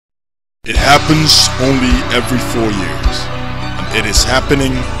It happens only every 4 years, and it is happening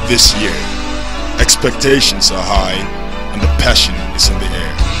this year. Expectations are high, and the passion is in the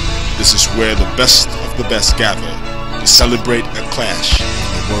air. This is where the best of the best gather to celebrate a clash of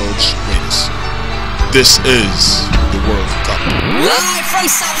the world's greatest. This is the World Cup. Live from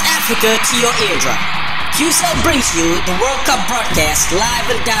South Africa to your eardrum, QCell brings you the World Cup broadcast live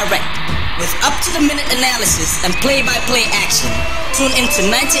and direct. With up-to-the-minute analysis and play-by-play action, tune into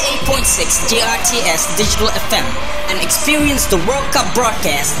 98.6 GRTS Digital FM and experience the World Cup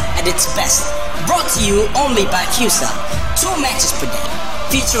broadcast at its best. Brought to you only by QCell. 2 matches per day,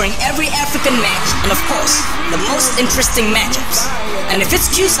 featuring every African match and of course, the most interesting matchups. And if it's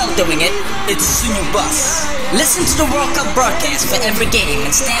QCell doing it, it's Sunyu Bus. Listen to the World Cup broadcast for every game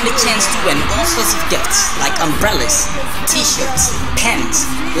and stand a chance to win all sorts of gifts like umbrellas, t-shirts, pens,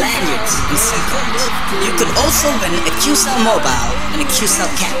 lanyards, and SIM cards. You could also win a QCell mobile and a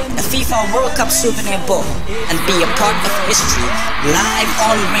QCell cap, a FIFA World Cup souvenir ball, and be a part of history live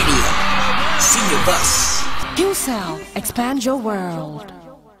on radio. Sunyu Bus. QCell, expand your world.